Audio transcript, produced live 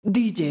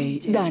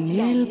DJ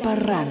Daniel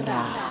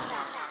Parranda.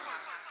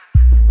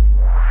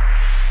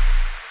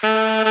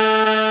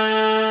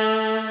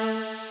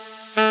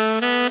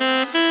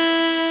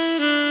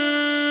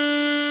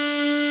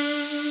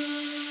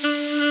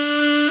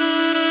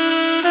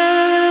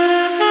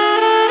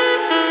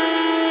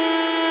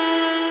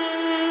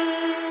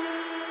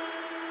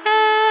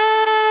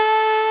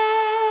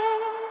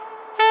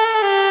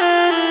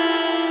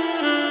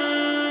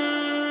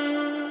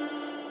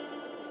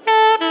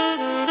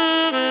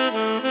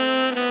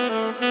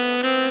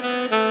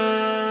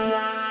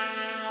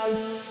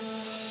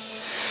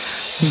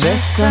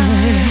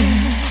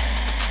 Bésame,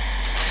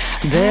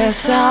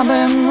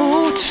 bésame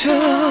mucho,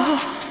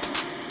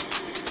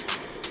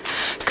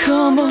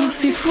 como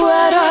si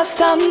fuera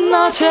esta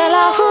noche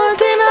la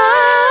última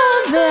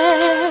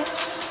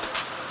vez.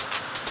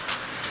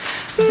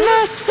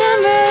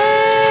 Bésame,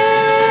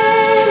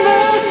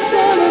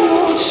 bésame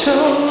mucho,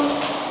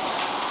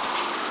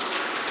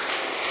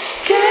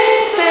 que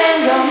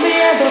tengo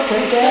miedo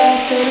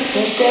perderte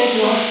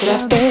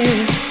otra vez.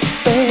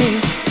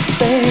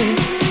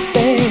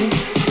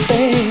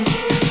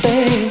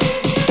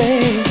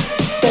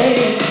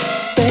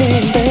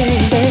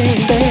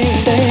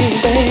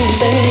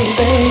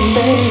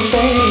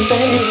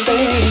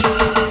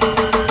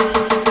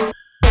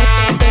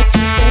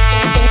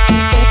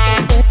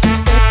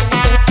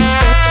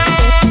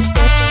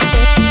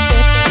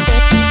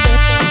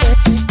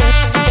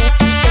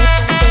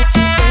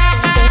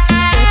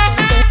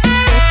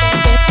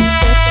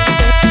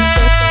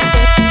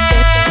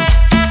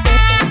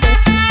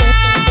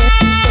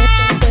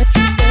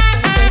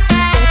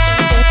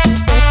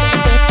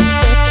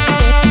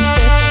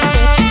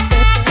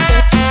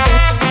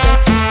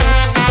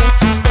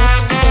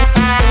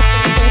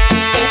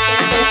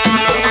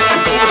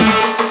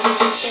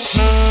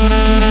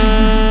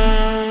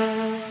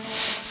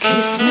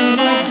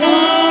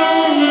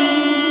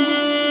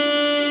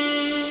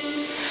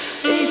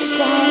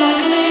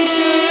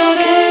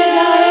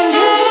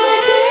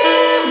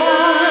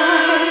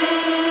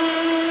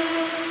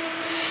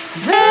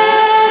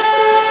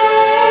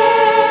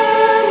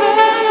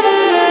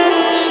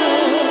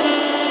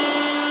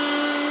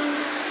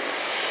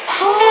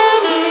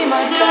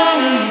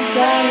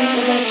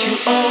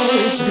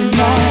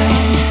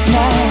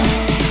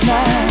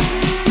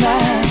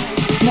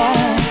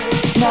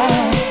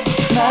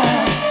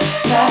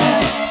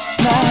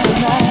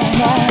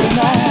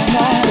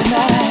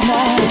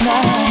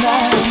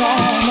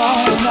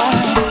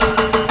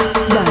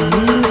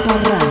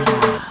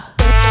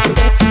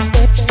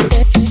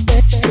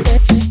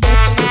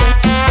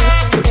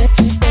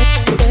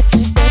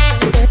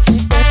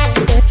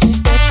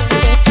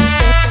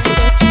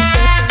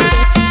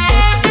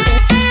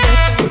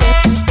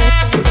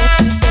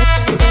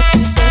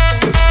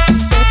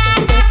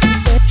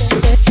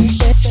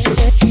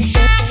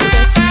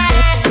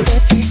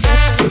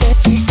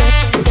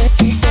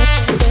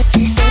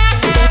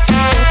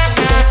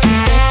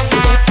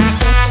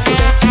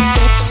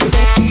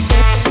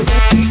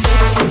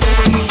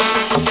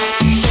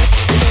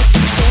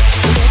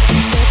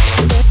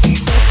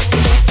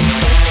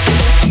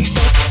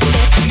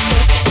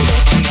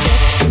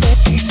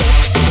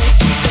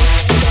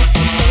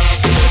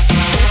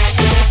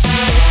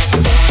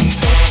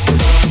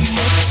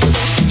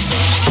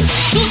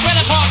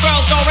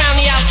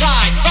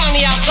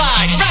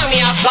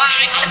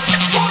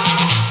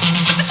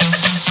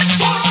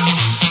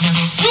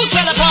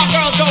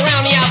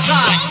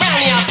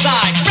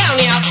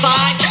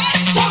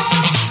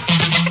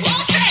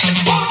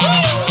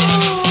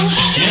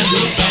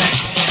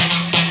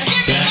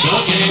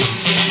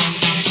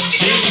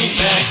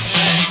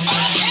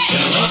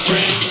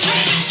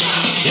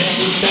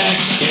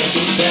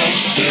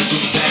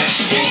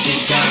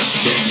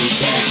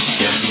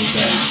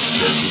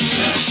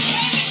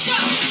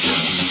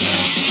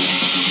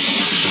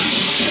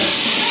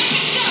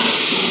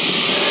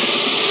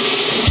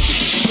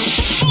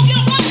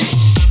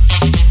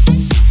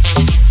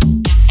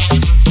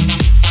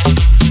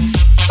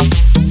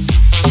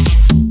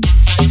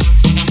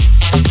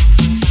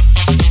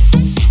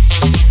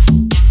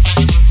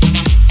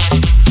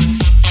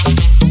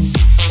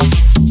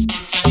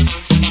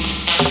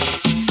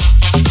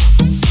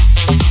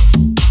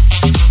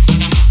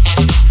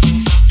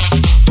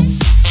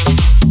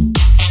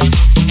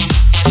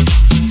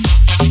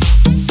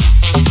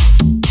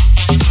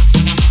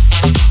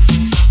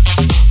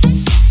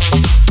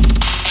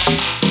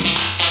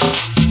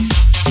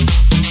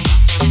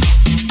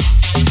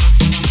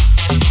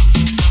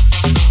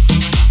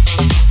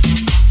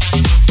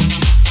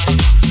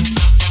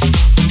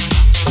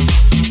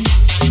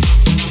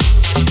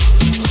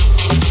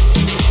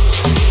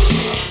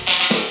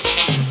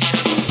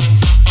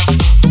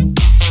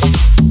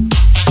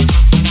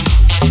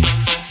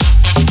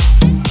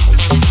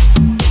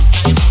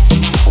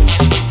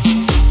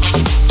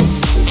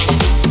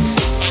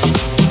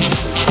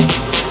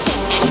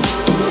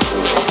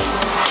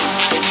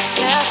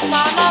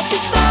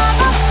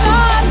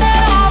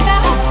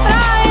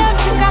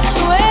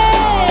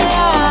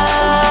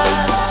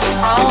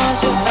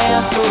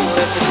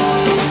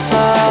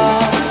 natureza,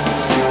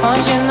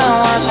 onde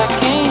não haja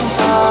quem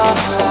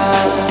possa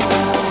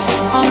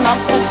a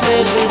nossa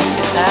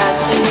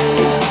felicidade.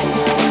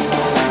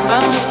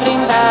 Vamos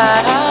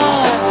brindar a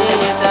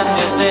vida,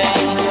 meu bem,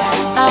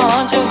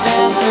 aonde o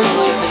vento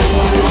foi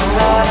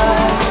brisa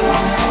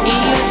e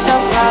o céu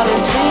claro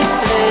de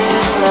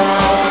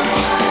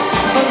estrelas.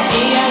 O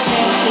que a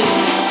gente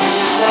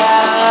precisa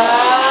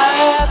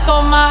é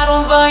tomar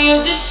um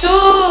banho de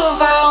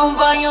chuva, um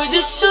banho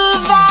de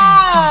chuva.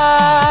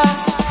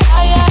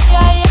 Ai, ai,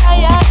 ai,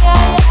 ai, ai,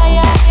 ai, ai, ai,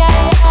 ai,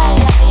 ai,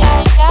 ai,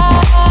 ai.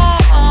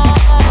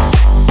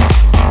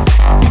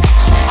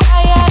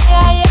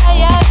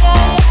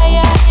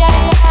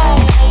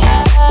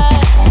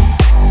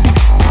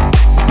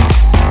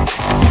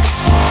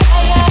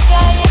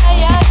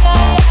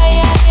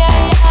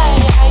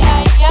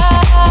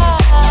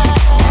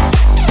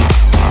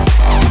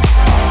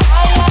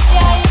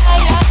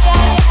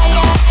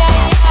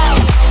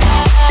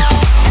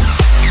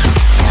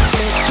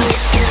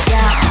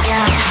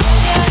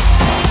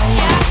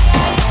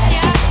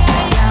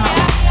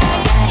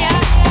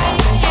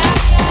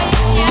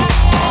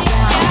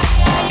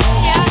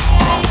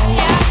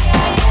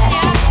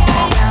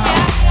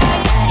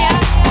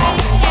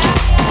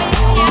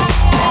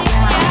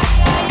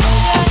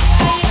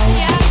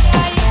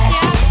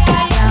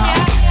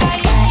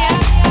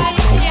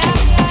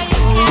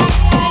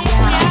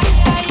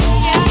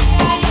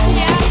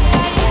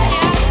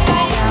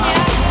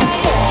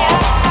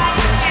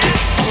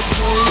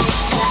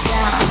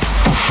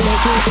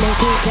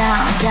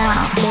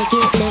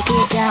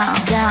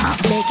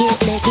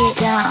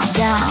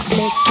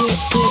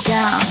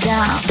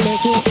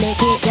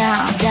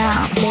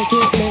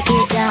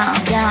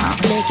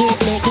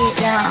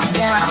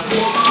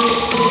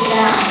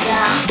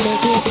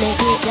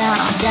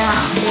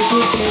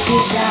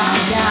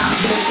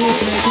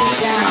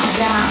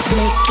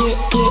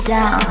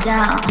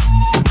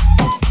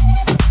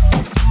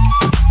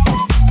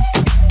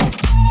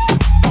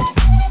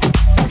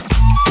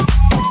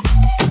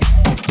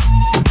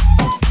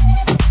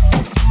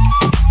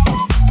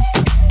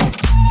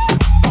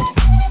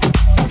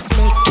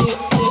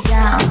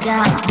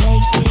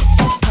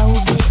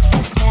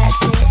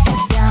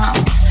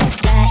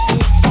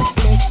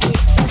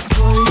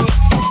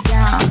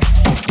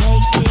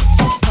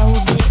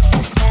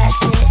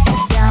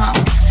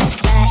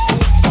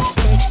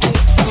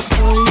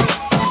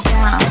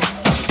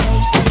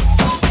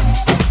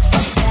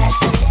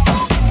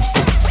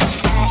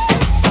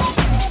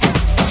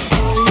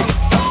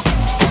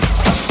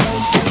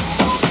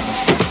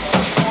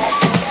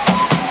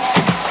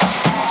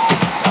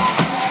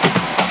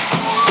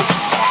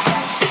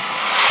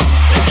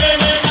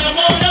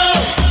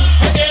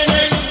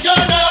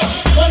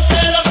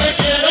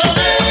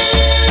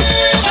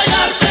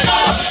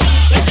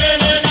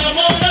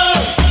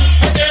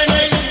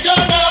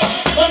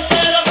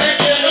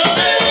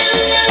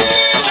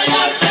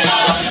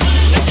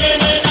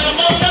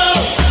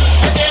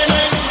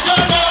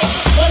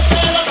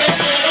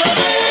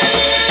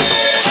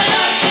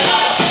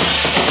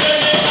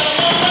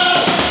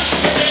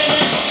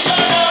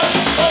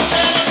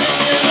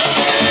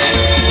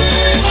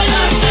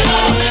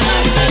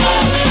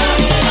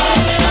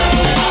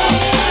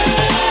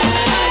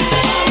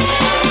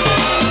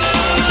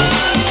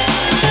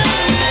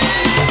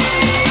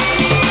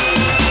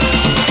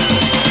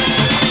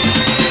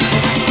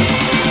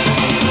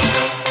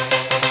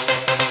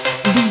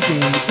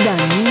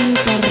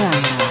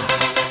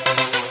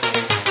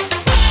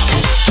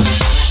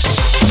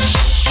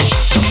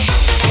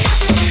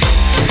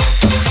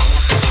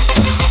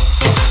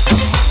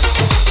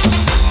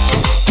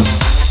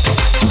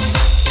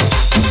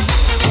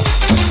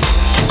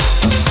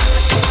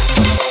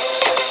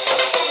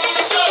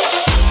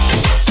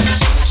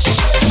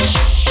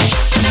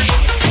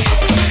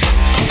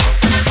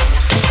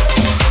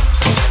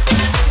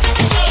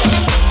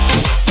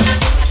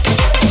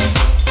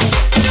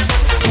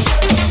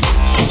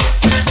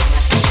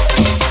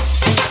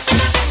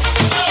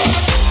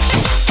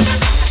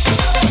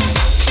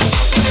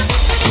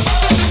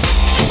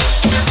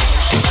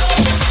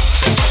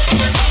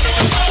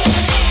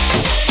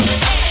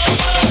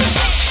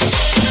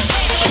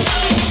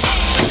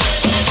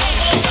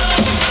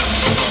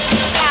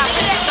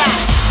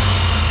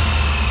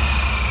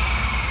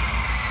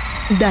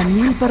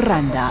 Daniel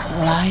Parranda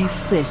Live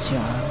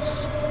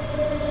Sessions.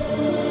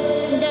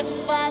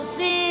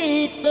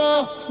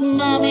 Despacito,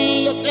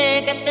 mami, yo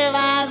sé que te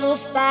va a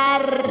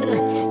gustar.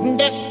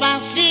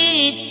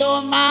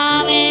 Despacito,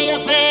 mami, yo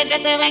sé que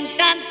te va a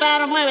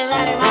encantar. Mueve,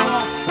 dale,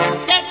 vamos.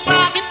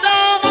 Despacito,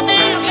 mami,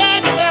 yo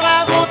sé que te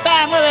va a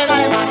gustar. Mueve,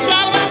 dale, más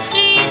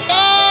sabrosito.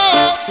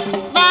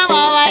 Vamos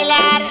a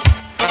bailar.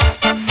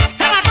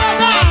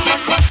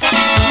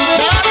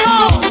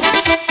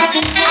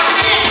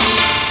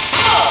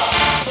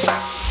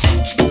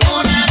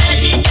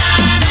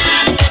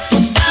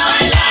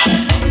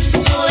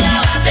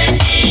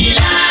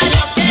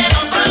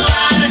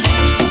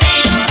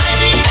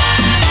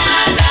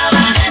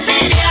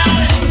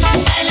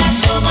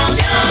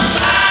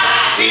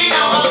 Yeah.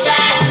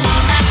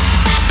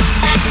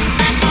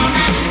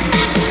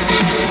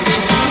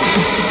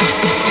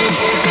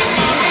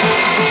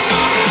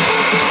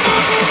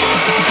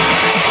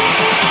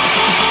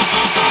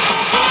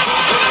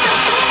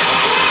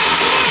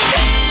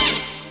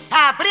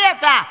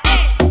 aprieta.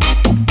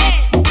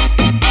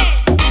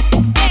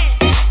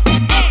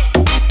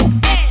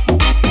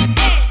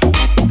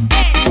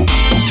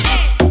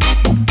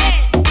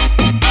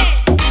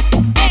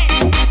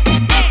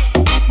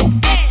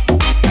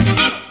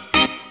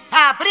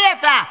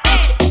 Aprieta.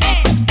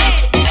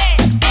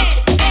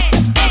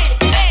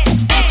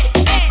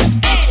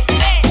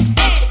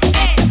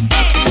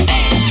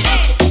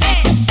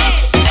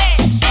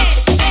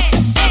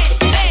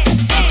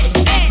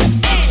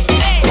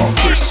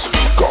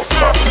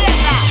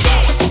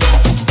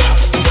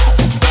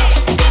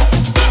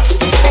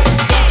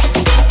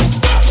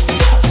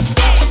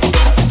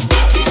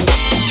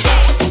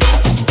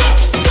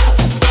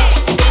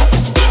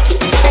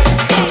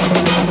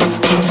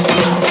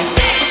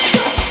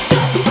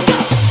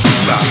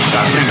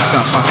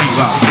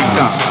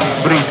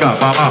 Brinca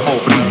pa' abajo,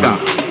 brinca,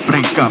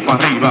 brinca pa'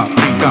 arriba,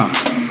 brinca,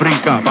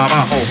 brinca pa'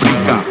 abajo,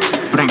 brinca,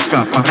 brinca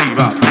pa'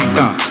 arriba,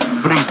 brinca,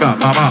 brinca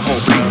pa' abajo,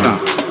 brinca,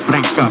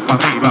 brinca pa'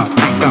 arriba,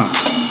 brinca,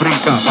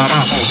 brinca pa'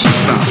 abajo,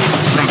 brinca,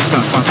 brinca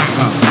pa'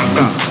 arriba,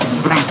 brinca,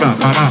 brinca pa'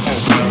 abajo, brinca, brinca pa' arriba, brinca, brinca pa' abajo,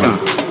 brinca,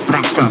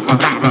 brinca pa'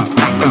 arriba,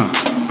 brinca,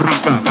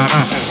 brinca pa'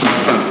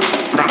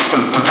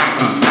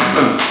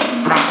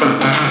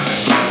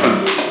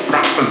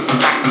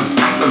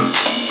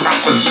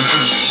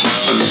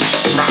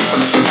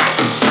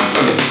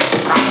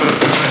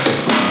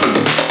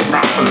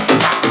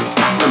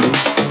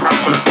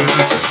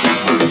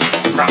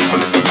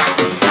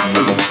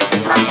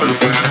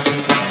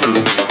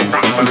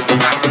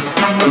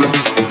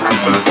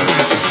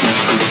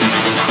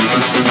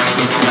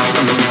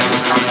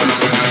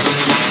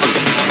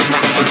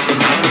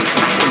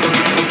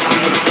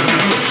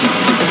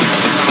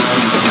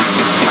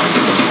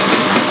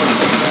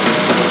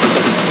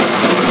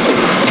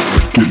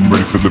 Getting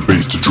ready for the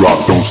bass to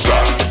drop, don't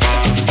stop.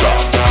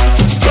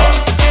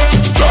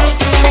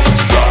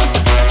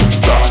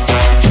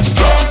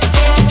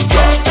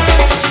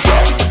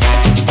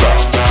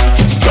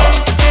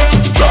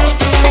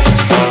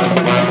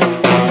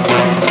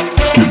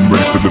 Getting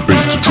ready for the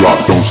bass to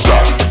drop, don't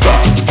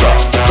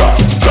stop.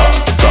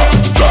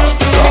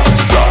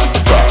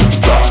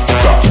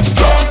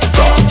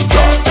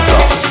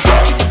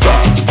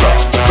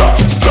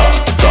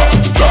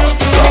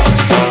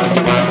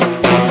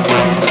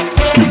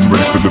 Getting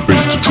ready for the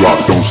bass to drop,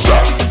 don't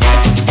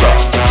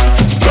stop.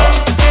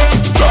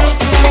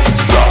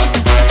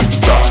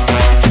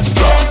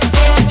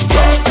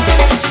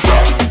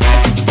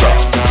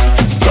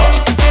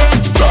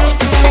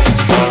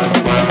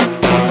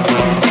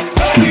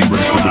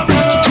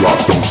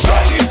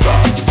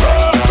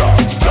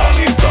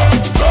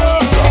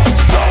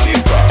 ready for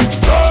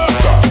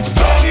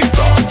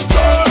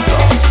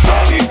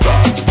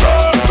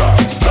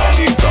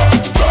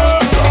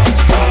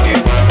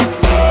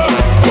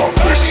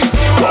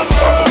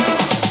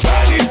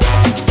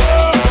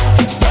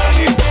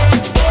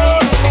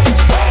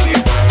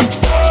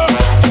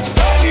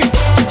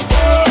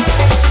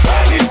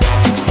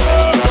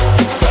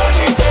bass to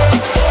drop, don't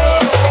stop.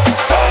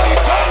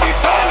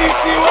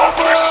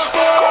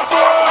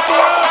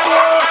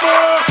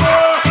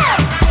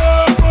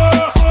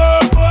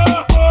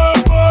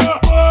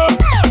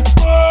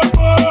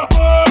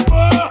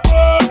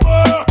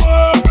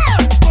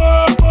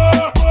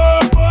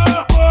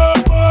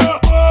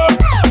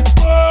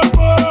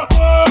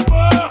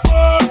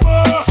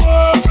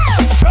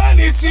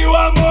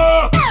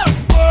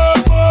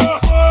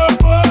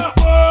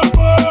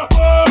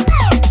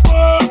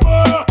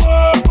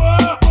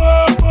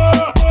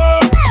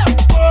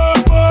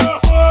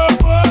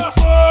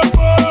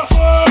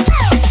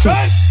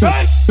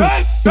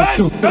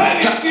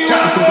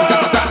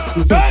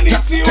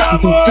 Dane-se o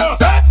amor,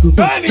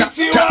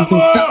 dane-se o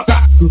amor,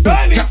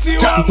 dane-se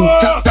o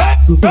amor,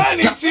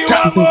 dane-se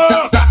o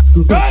amor,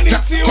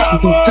 dane-se o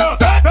amor,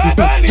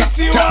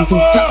 dane-se o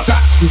amor.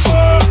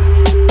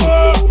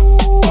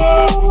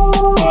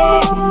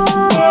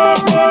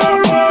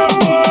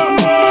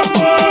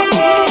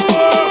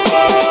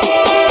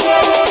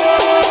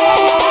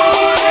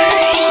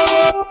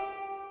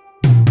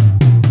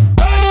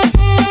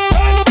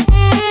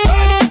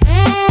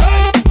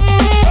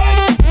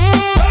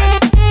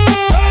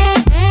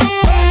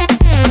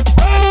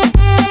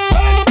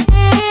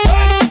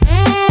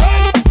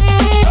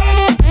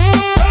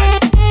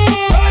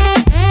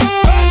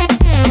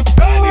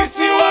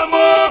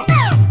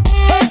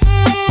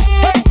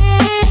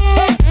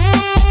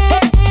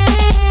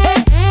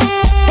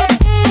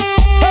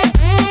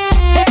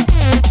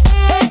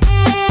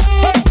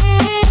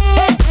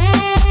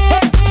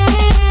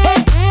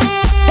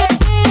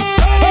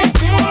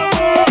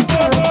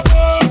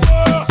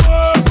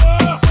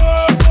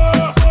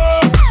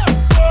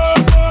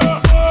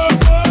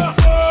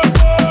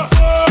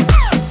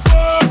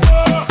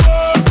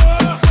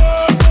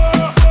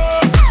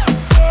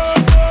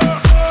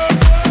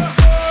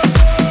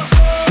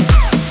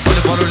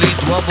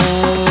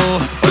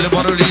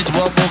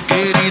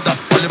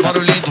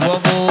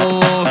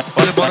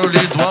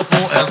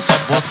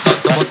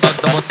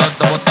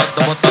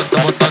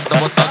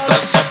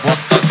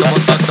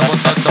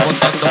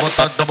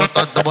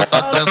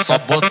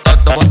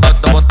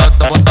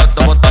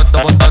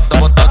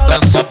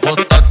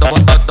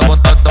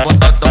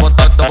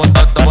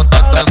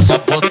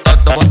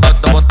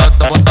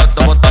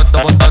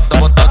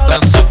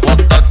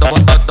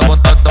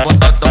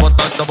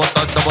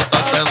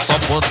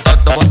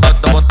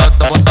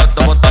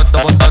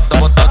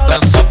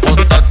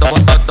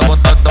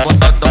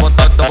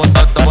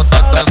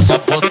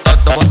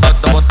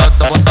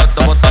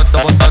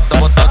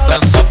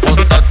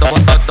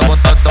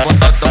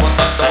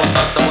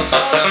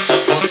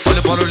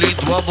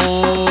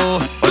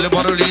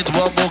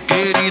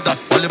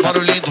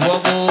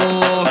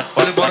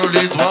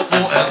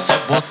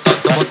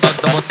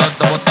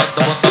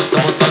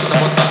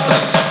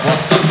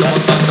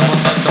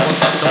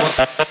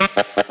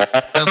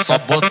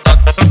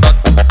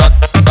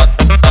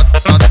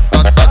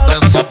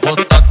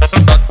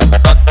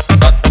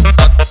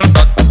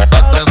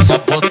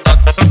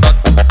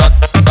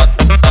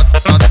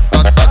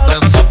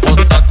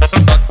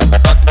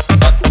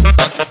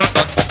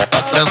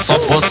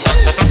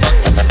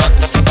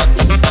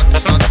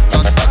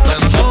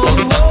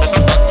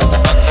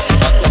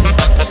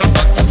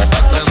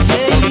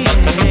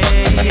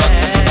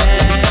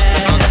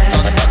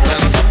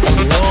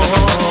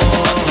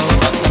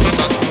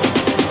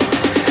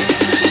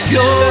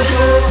 Yo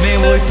me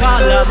voy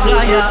pa' la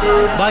playa,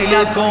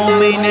 baila con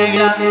mi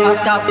negra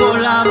hasta por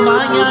la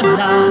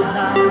mañana.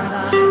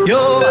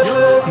 Yo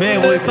me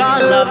voy pa'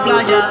 la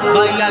playa,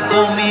 baila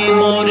con mi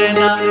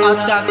morena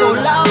hasta por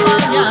la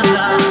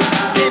mañana.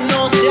 Que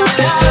no se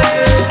acabe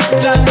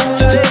la luz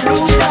de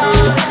luna,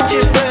 que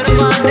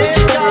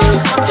permanezca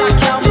hasta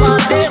que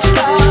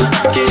amanezca.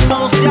 Que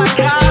no se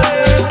acabe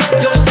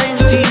los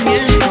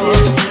sentimientos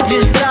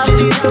mientras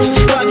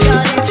disfruto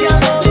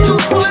acariciando tu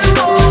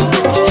cuerpo.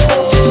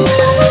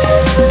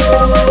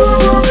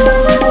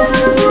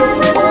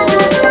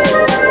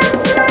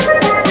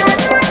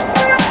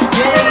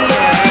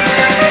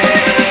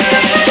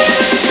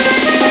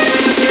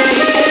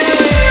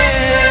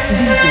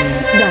 DJ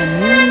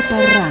Daniel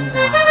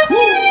Parranda.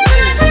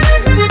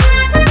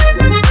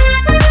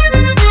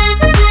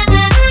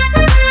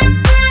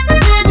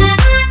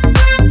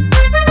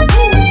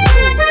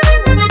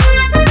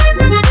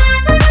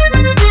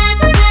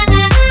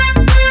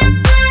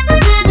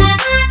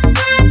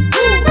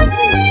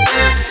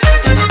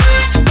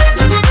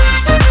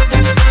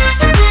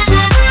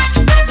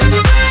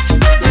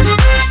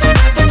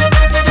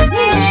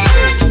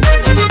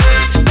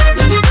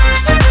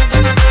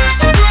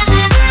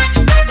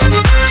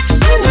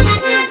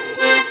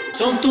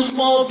 Son tus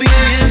movimientos.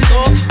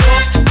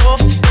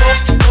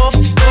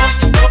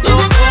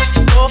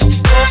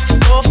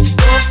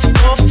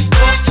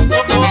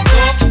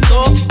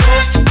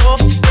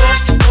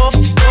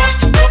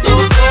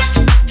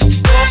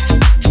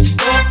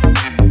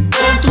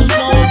 Son tus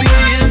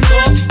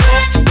movimientos.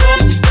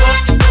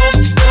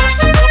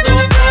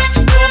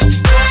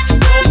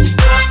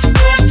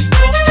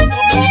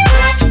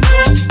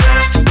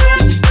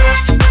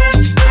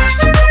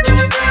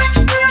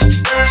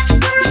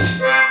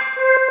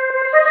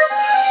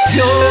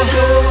 Yo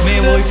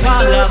me voy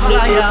pa' la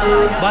playa,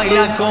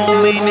 baila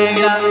con mi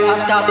negra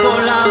hasta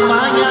por la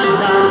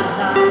mañana.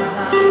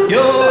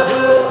 Yo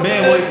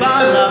me voy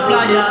pa' la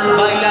playa,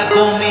 baila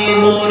con mi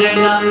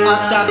morena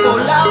hasta por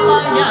la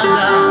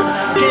mañana.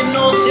 Que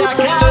no se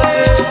acabe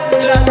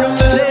la luz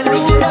de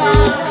luna,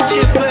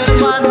 que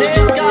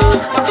permanezca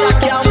hasta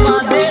que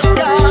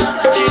amanezca.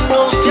 Que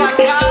no se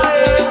acabe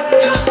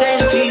los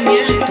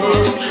sentimientos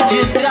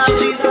mientras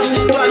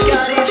disfruto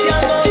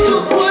acariciando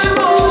tu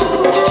cuerpo.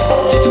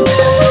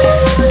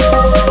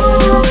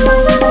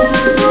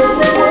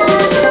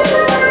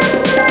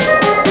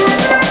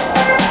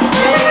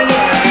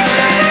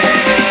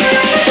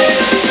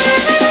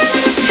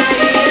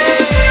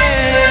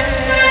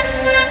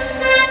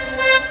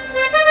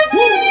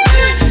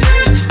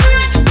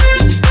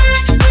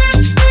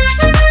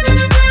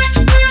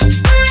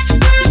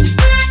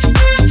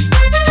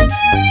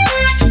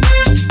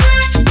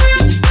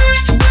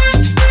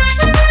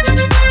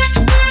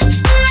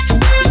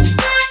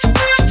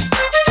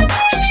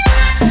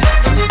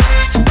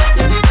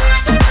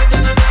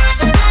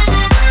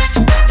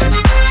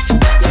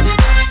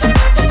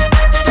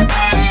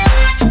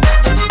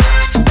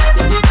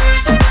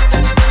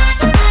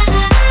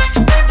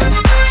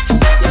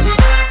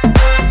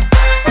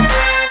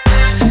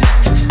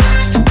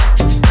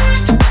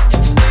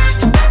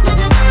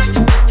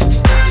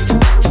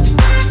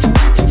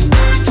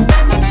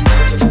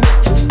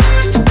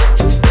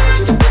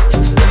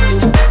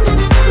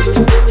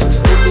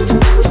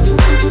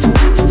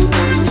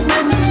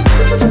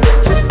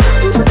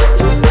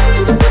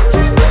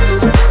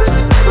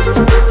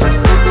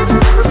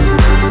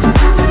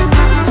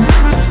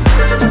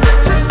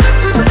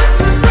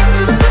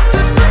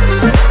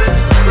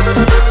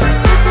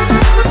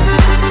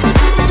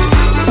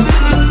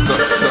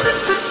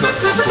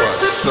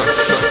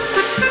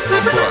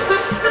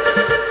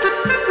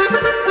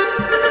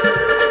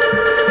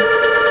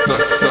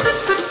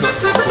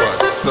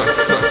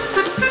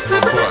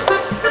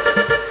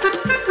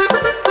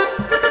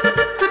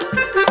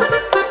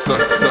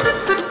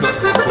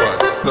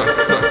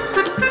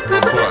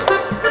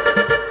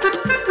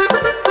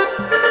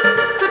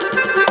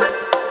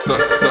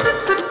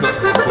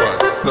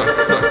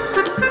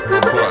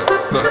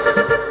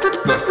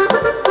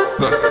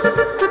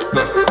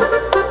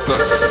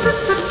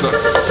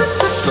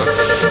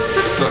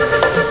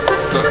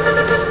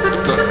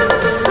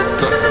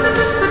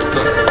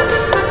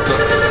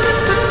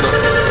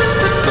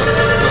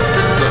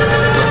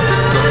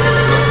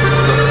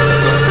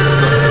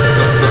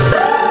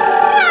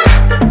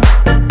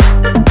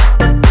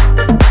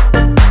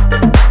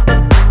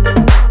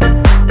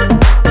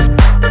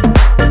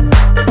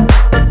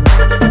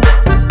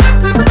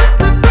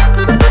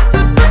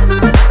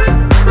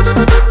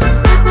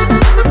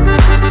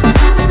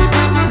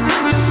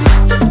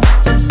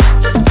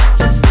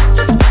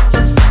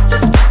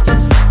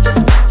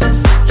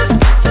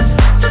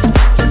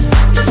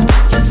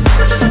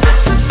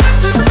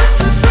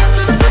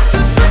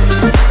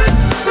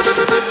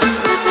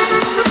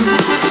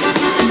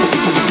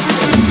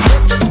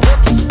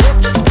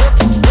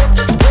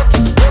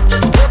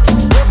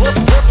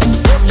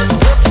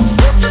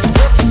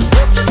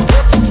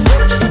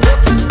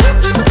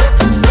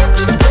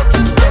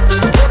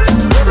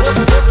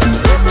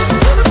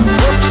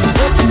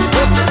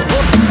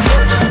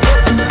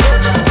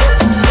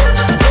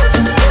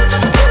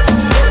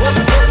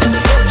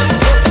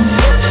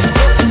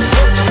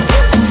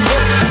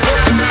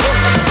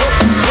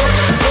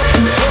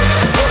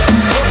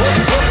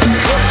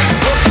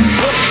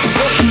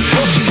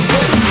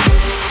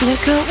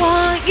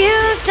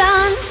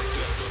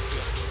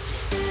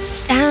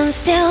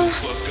 stand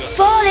still,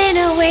 falling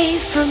away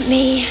from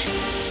me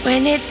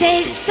when it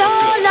takes so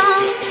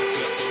long.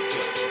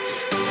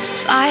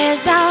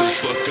 Fire's out,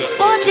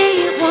 what do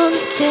you want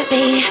to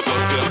be?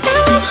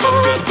 Now I'm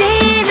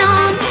holding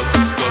on.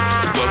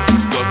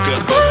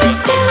 What I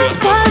said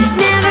was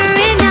never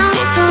enough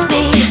for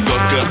me.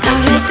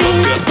 Gotta be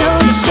so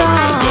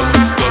strong.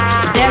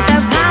 There's a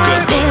power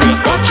in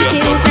what you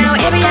do. Now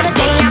every other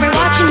day I've been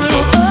watching you.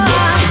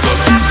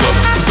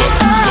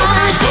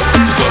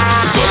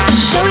 I'll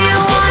show you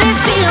what it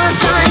feels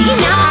like.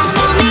 Now I'm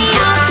on the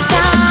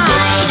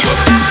outside.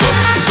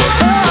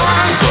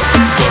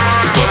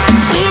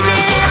 We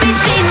did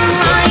everything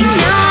right.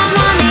 Now I'm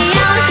on the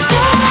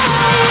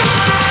outside.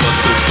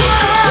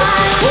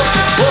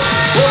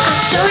 I'll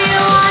show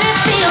you what it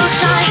feels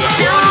like.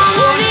 Now I'm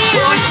on the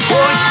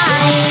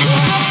outside.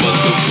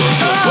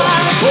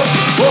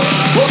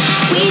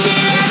 We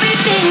did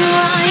everything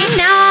right.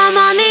 Now I'm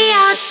on the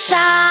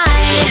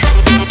outside.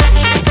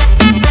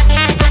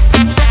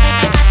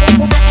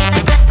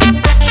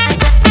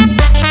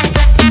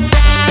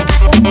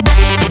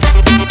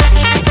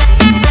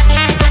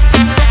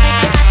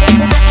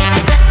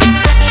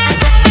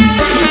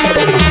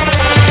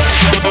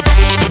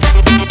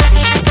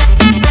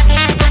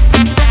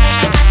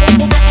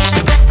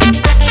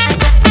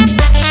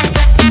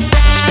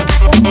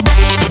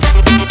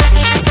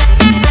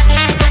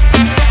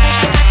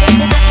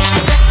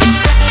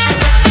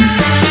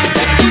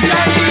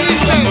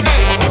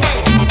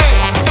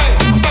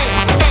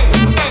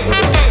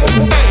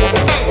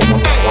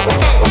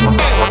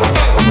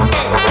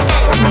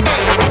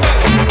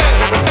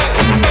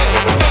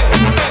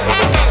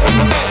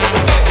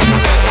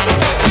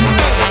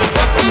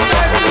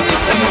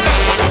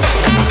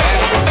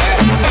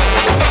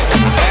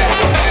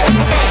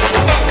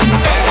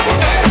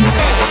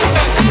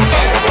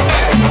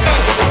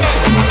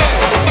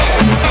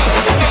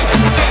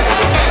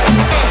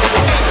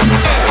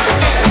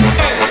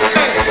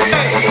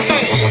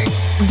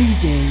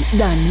 DJ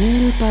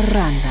Daniel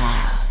Parranda.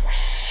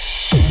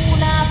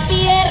 Una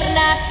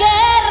pierna que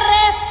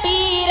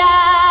respira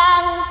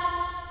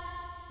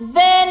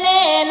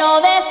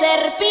veneno de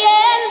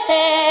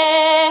serpiente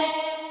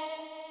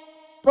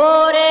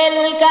por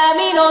el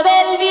camino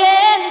del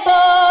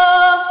viento.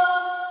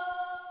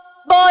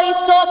 Voy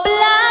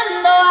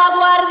soplando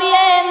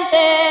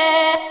aguardiente.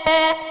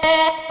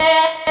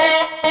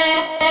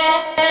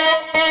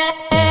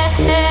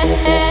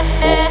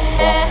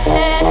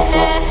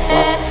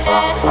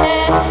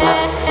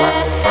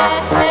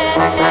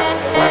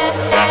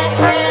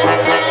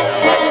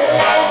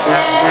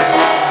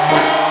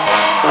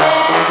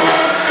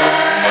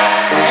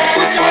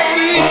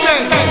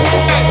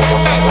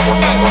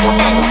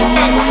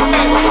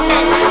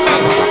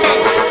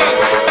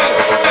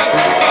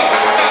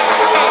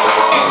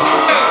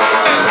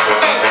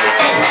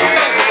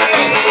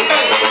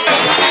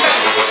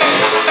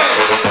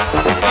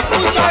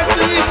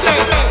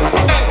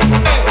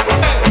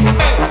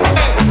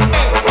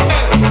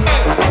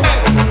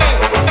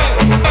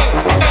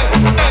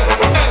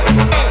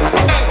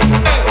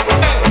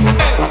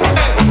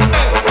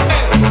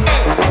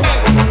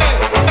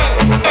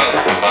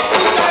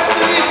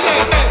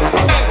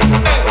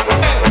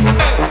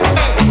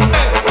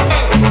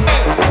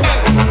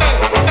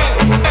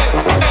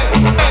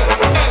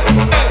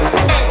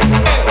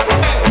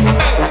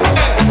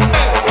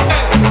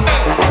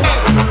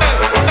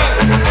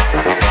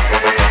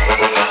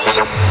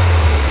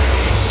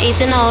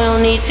 Easy now, you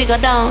don't need figure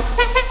down.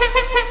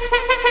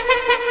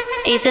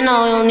 Easy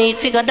now, you don't need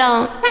figure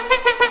down.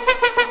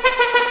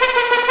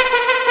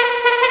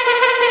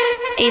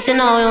 Easy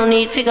now, you don't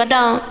need figure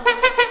down.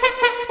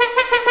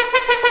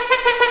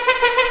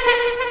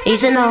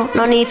 Easy now,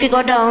 no need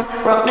figure down.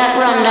 Rock that,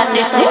 run that,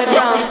 this how it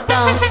runs.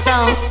 Down,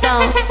 down,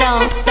 down,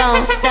 down, down,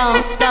 down,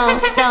 down, down,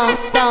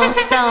 down, down, down,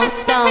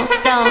 down, down,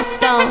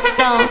 down, down,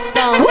 down,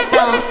 down,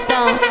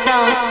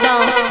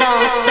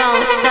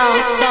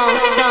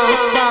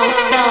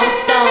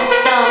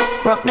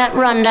 rock that,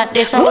 run that,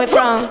 this how we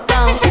from.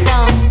 Down,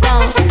 down, down,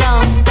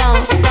 down, down,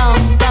 down,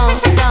 down, down,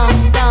 down,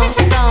 down,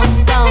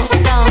 down,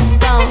 down,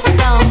 down,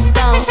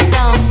 down,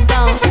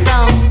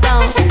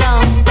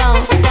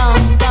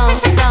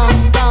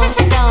 down,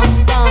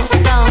 down, down,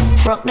 down,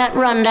 rock that,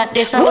 run that,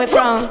 this how we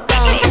from. Down,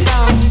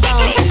 down, down, down,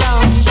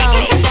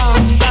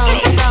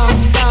 down, down, down,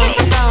 down,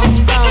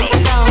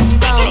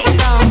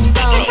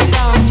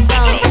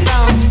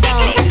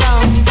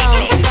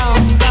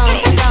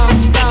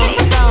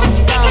 down,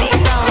 down, down, down, down,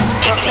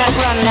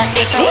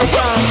 that's how it's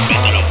done.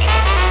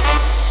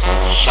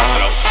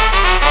 Sácalo,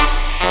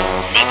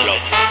 mételo,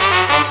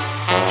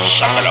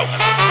 sácalo,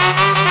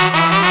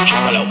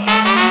 chúpalo,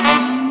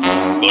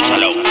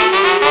 gózalo,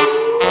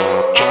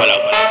 chúpalo,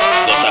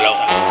 gózalo,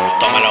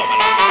 tómalo,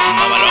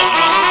 mámalo.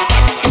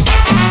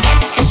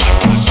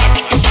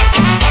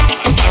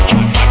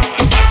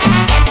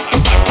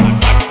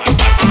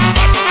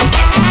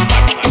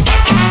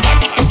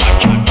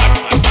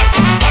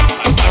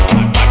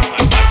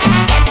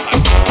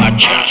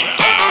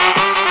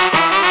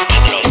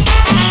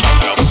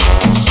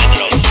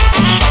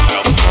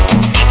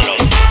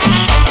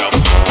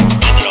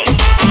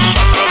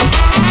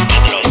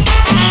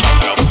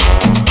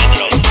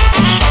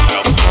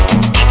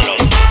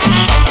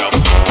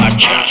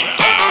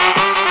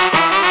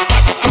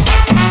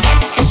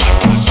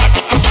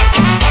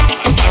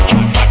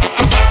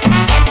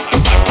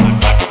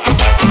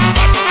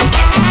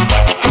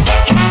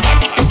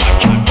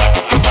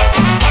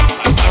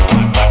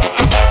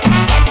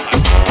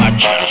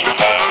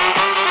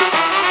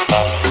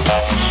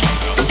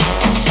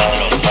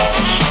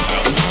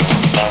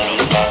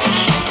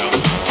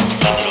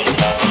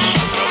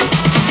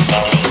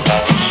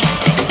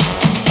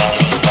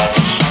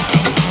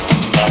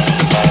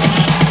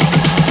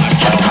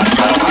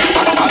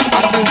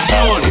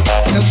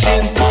 ya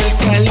siento el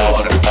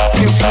calor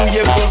que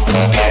fluye por tu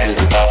piel.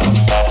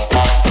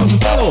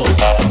 Concentrados,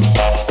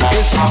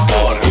 el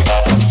sabor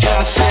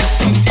ya se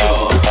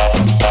sintió.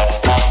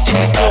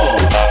 Llegó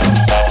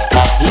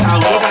la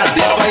hora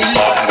de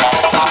bailar.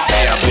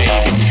 Saxea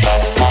baby,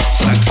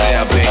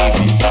 saxea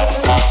baby,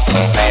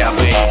 saxea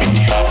baby,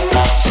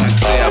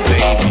 saxea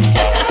baby,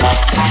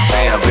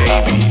 saxea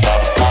baby,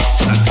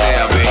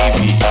 saxea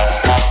baby,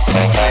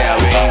 saxea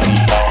baby,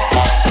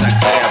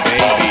 saxea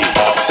baby.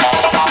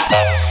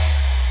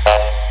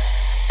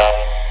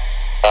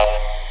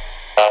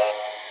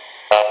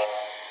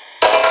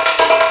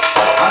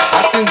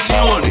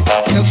 Atención,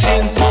 ya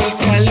siento el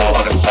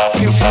calor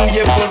que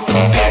fluye por tu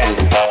piel.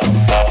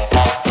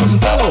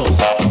 Concentrados,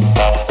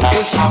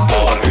 el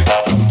sabor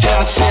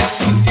ya se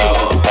sintió.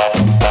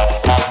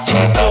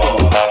 Llegó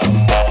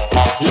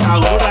la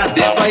hora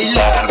de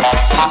bailar.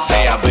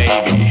 Saxea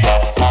baby,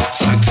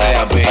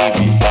 saxea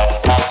baby,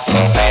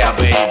 saxea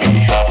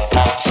baby,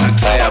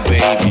 saxea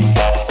baby,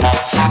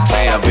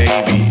 saxea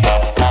baby,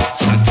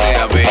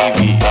 saxea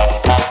baby,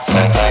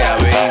 saxea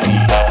baby,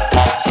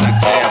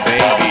 saxea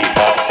baby.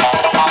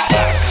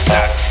 Sax,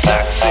 sax,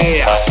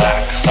 saxea,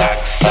 sax,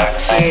 sax,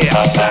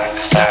 saxea, sax,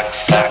 sax,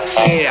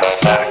 saxea,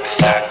 sax,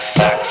 sax,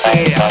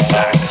 saxea,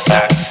 sax,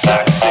 sax,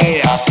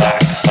 saxea,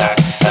 sax,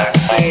 sax,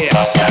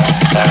 saxea, sax,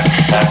 sax,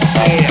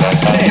 saxea.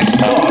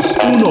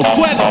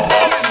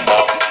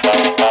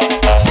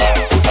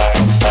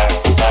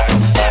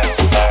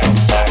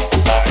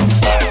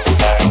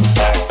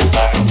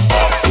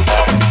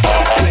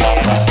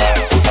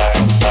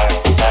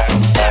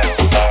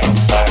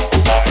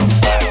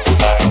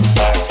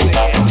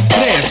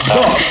 3,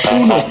 2,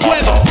 1,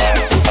 fuego.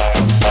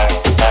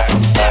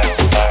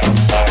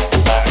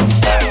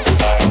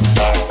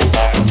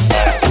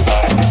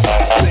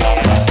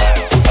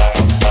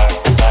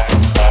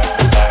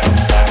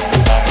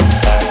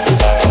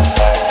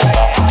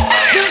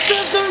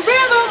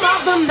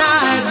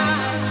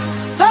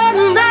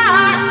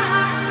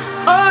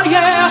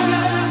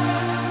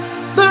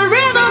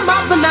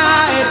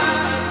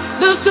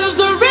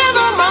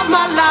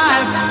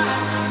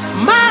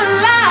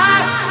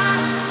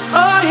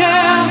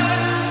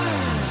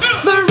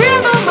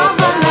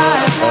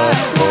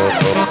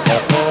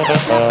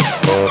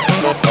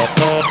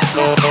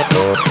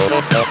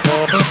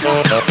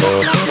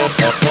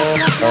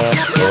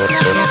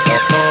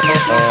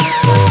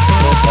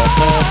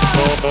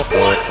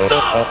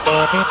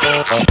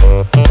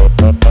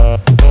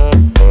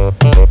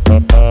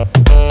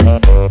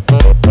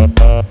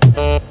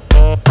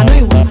 I know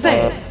you wanna say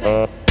it.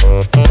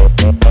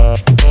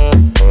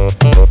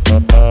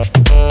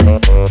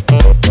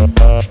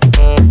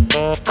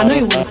 I know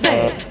you wanna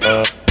say it.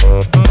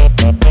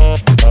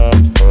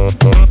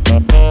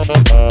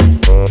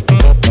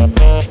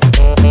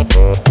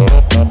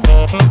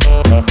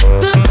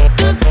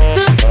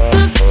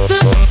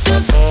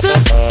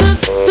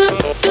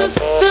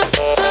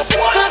 This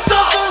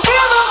is the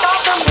rhythm of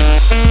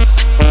the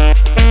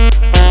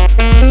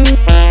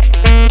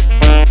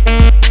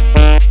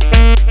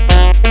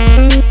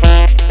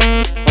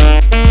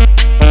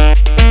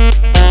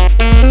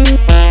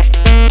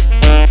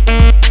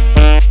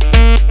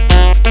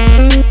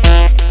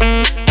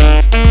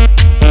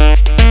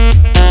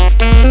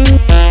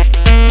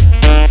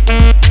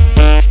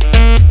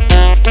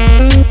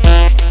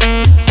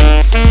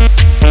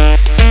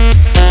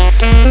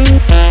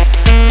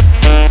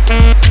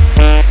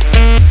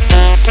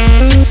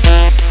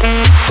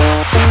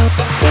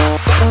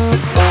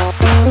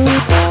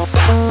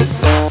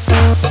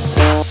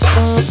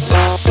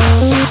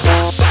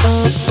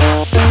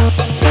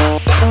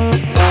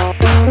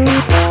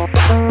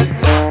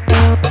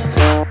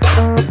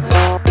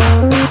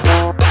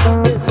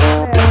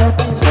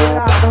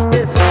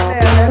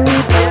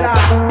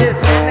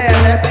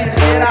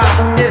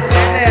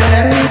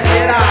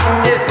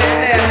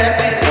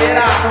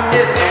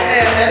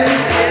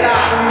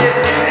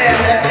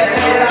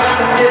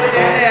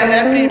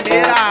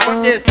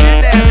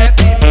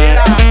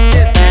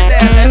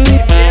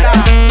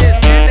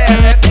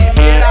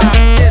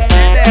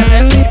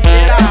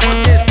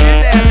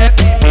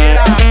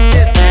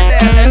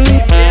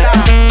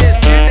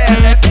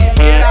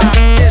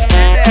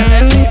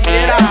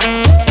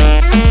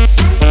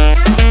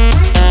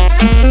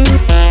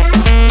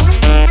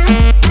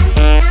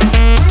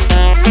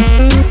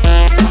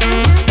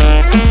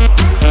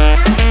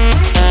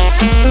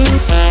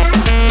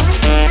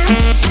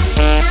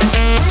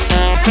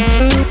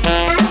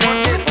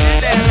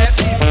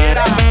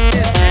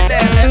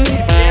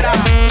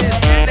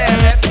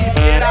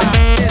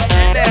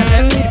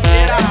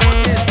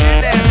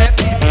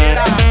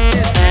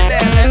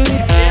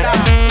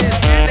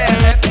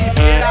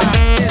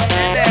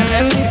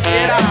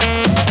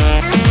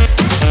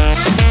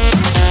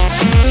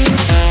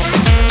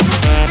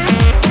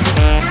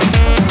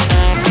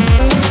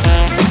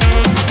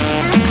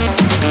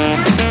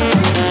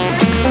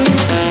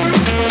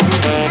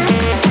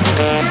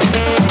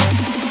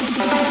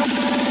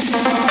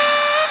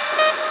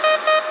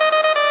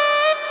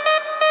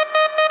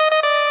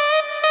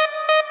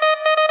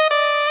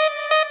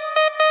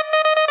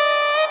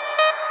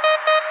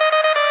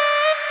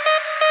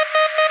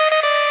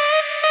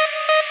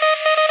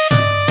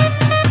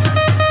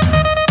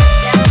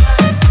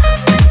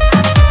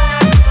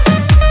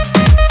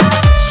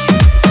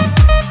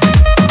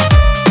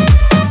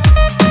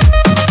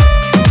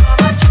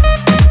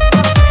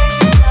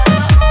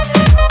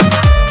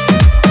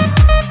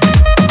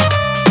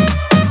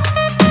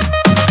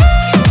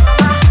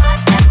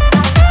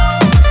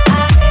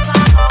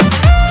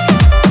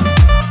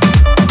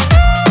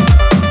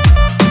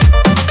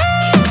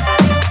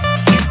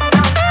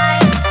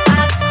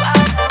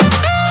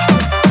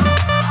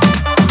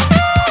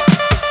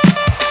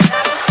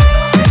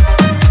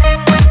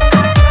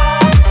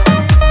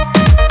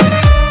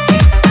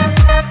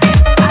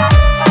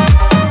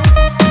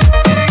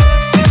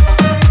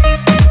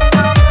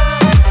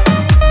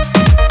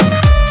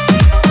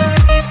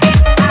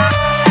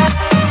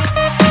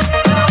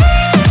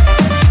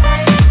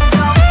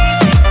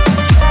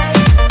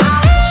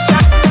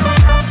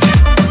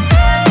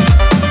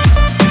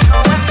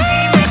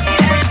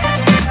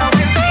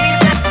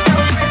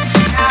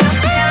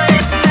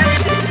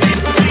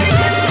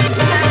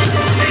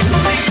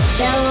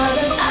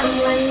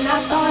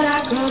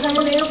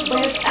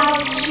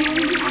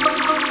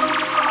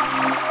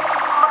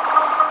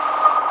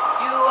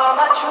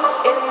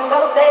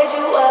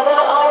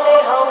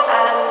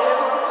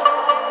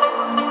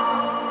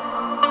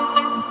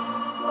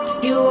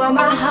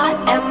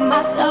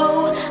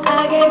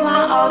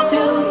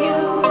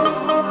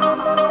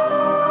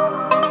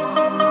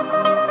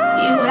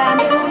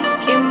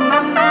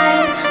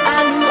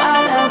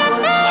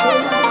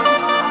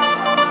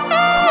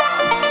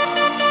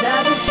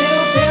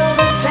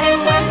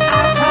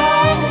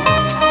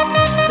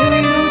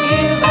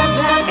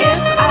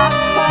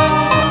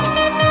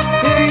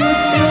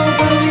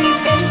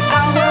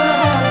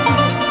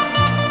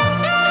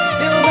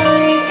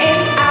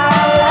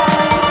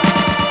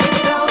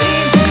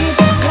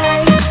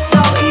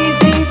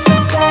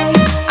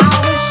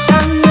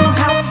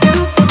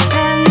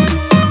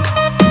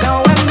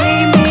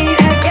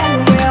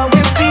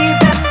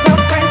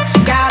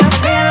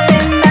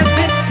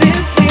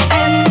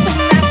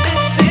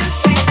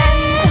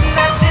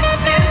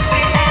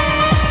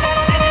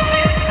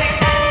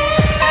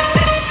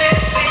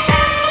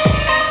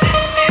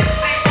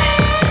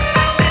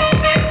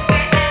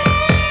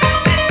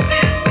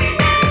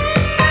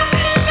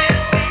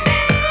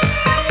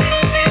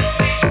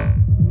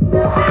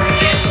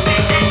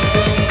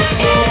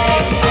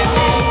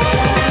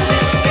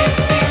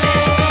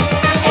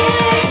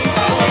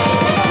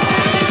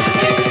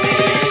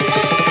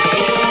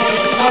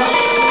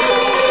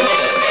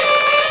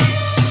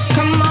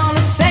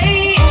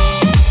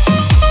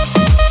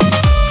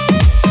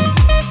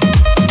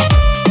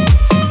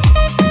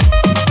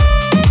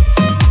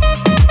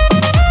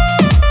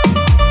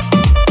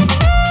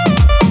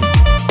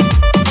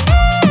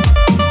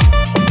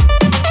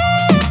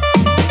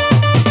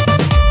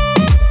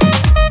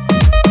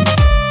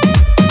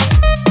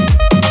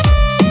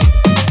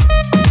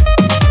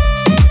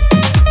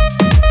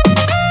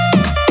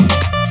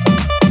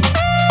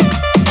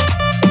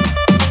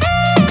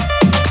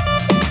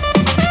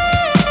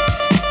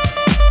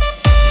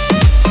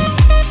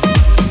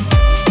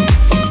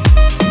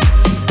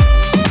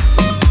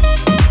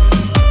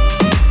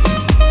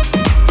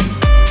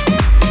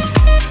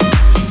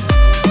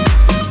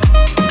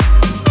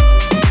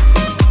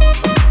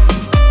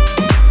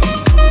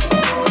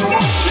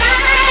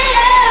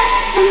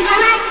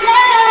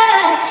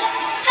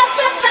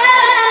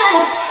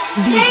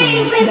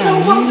DJ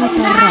Daniel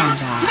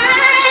Parranda.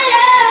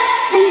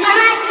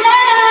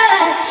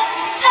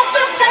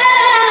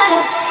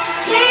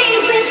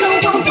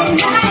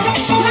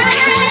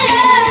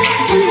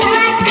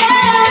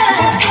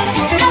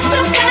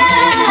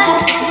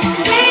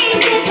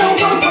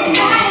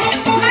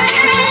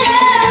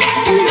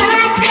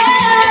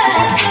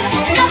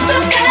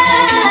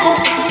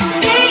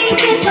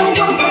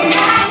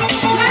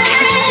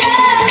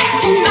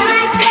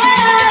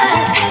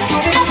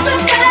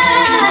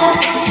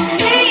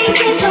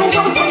 Baby, don't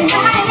want the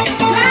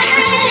night.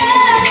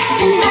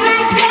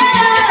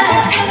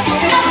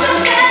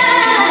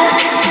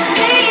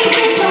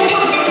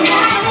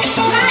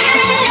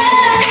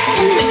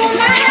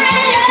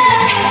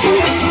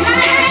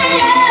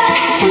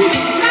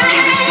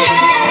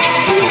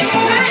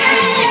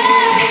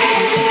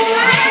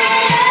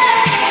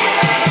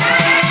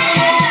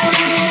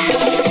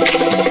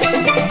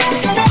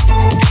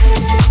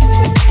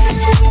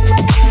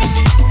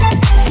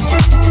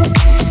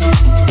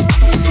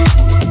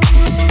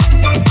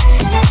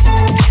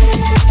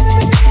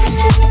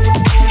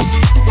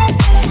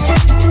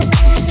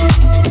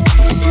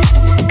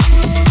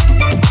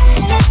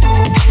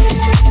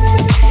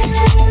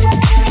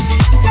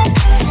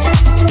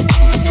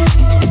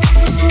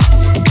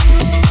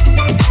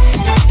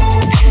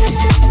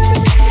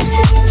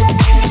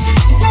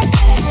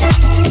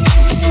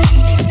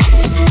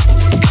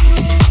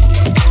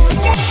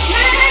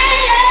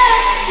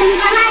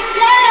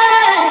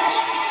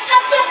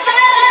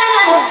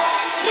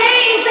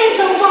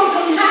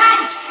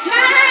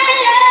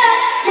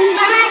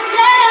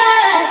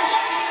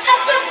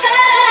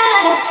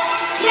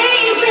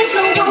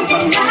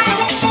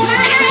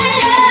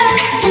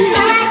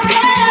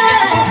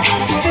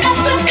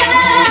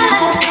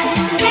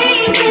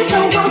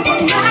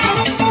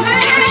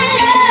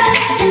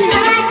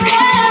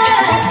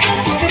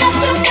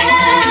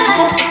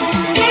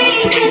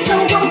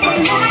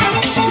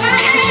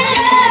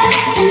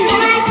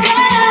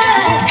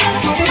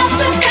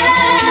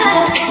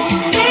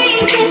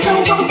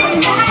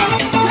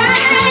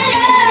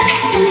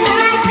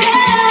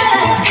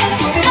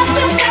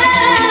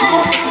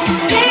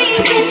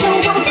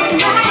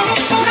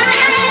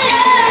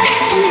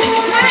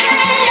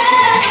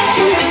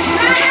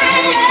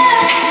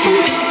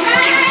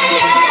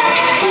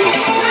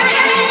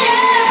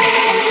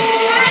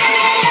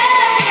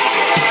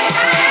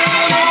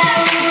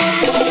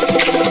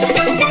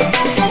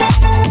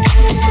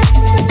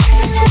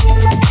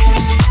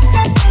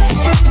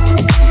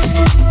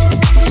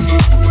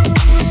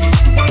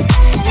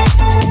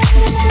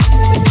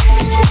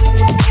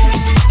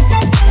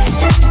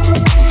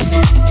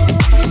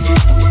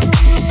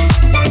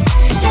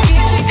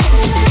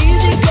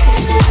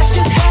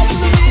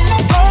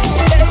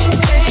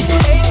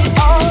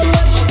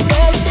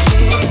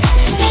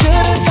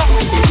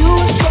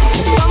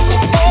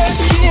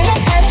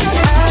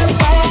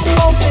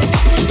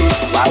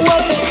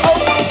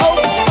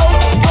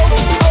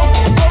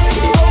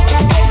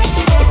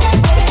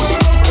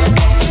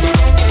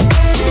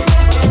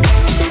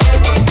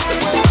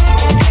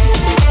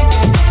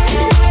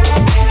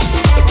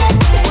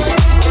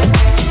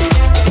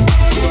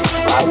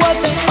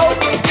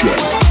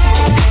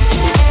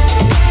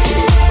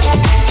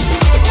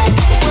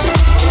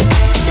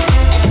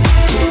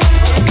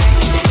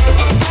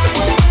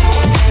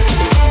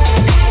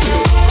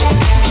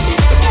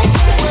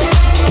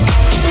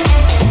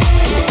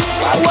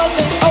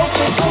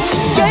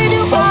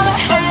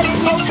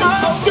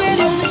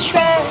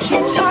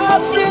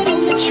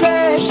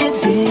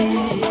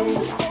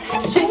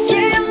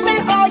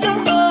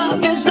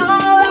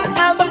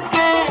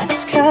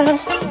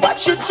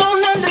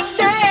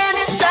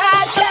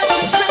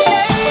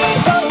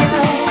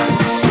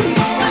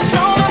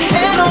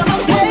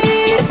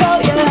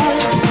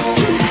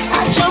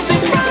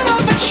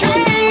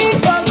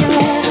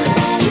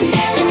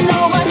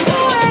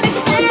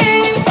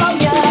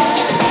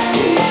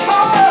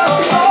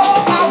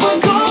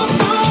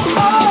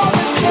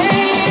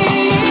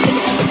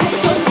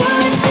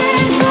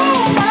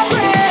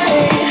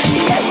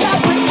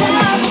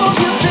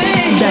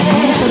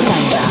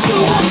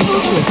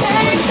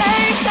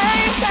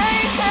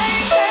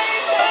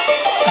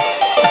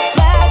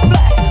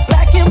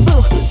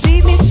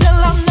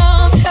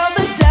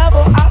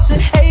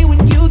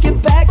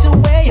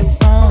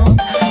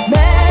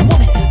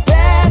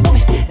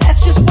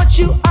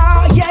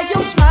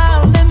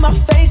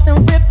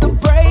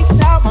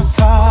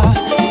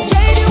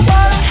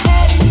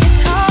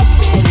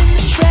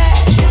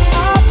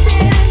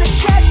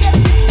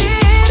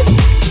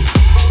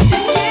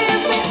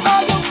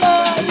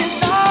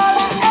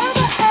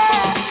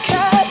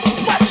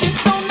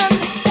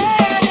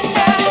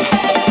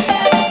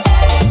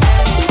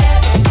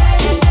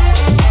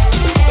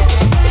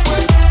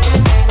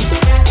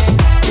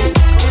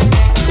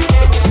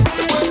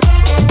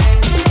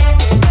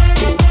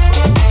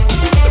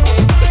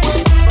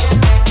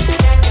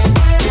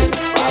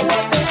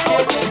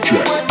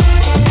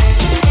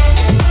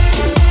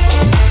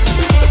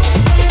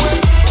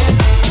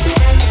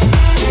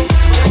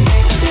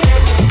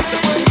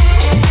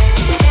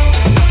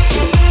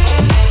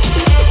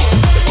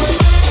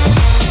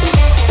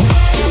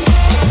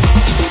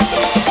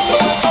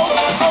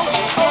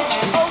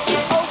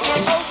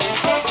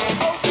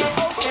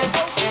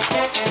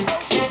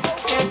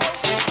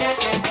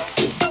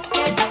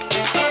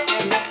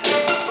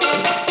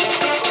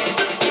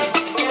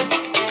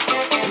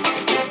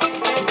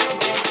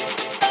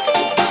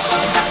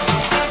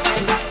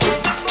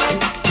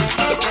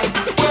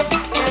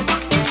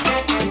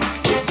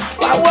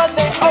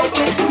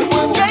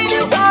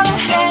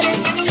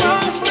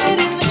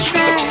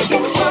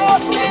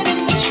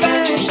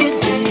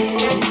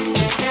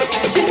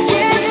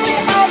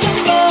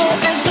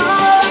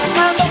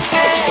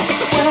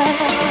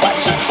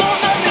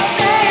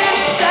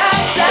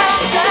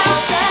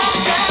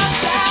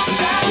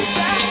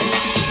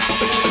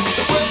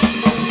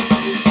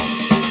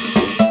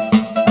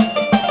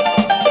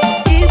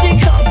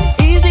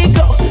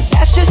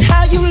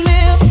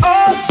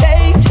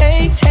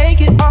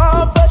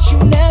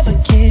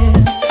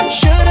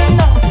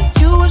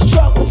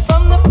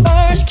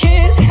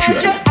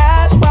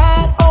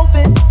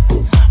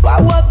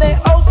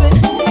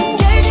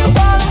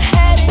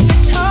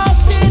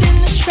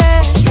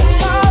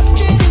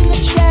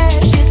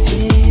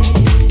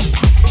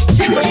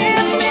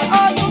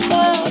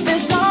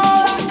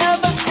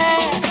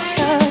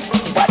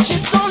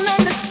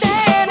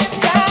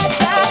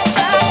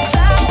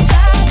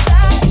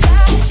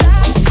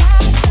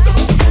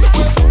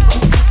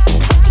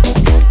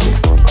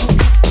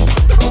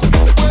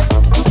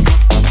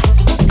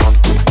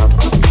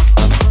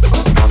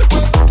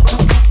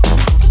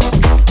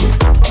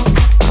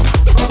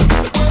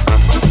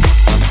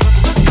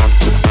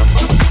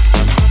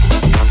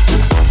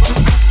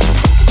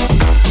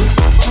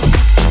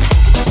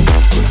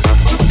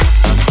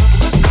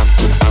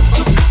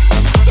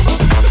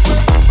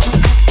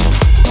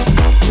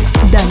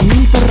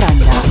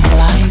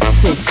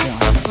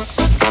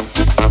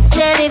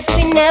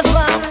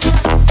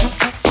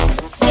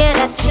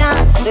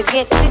 to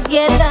get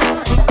together.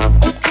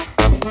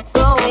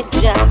 Go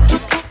with ya,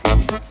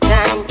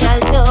 time I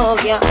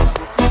love ya.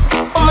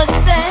 I'ma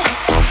say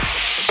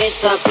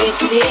it's a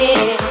pity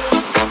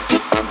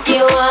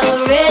you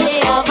already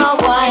have a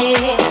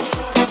wife,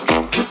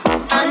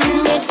 and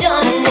me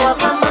don't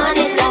have a man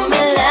in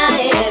my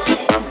life.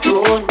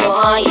 Good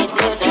boy, it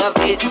is a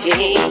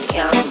pity.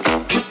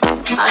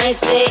 I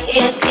say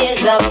it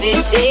is a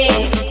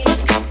pity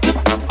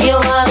you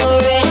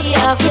already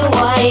have your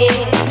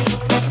wife,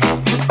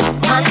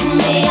 and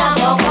me have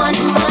a one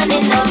man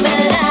in my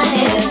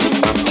life.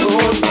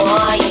 Good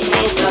boy, it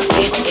is a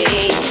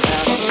pity.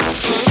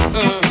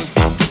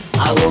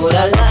 I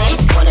woulda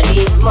liked one of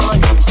these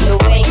mornings to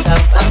wake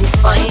up and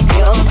find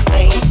your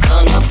face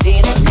on a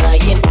pillow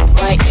lying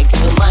right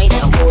next to mine.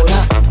 I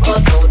woulda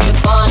got out the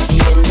party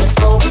and the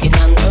smoking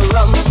and the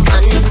rum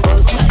and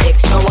boost the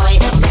extra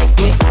wine and make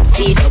me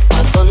see the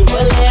sun.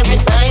 Well, every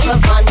time I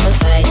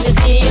fantasize, me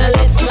see your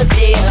lips, me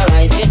see your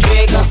eyes, you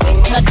trigger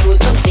finger do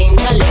something.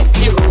 I left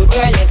the road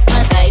where I left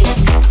my eyes.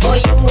 For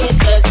you it's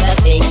just a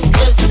thing,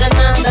 just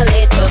another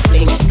little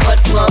fling. But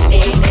for me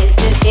this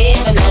is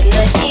heaven and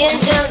the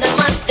angel that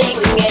must sing.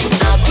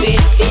 It's a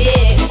pity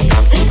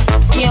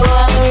you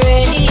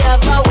already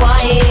have a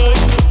wife,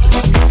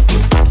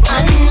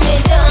 and me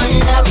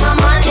don't have a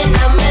man in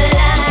my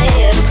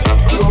life.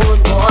 Good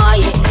boy,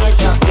 it is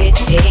a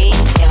pity.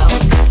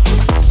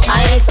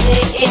 I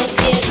say it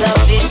is a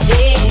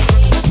pity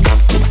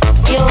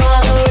you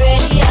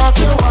already have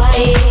a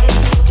wife,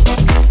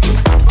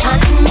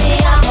 and me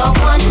have a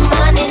one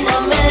man in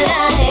my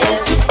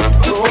life.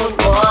 Good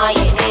boy,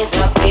 it is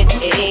a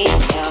pity.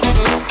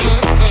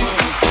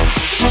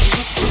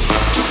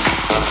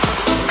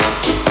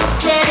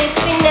 Said if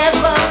we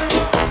never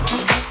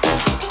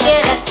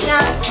get a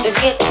chance to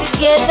get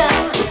together,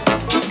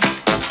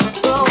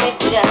 go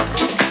with ya,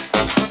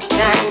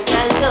 and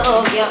I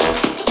love ya.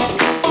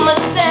 I'ma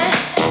say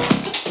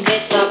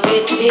it's a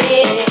pity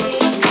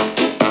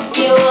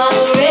you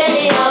already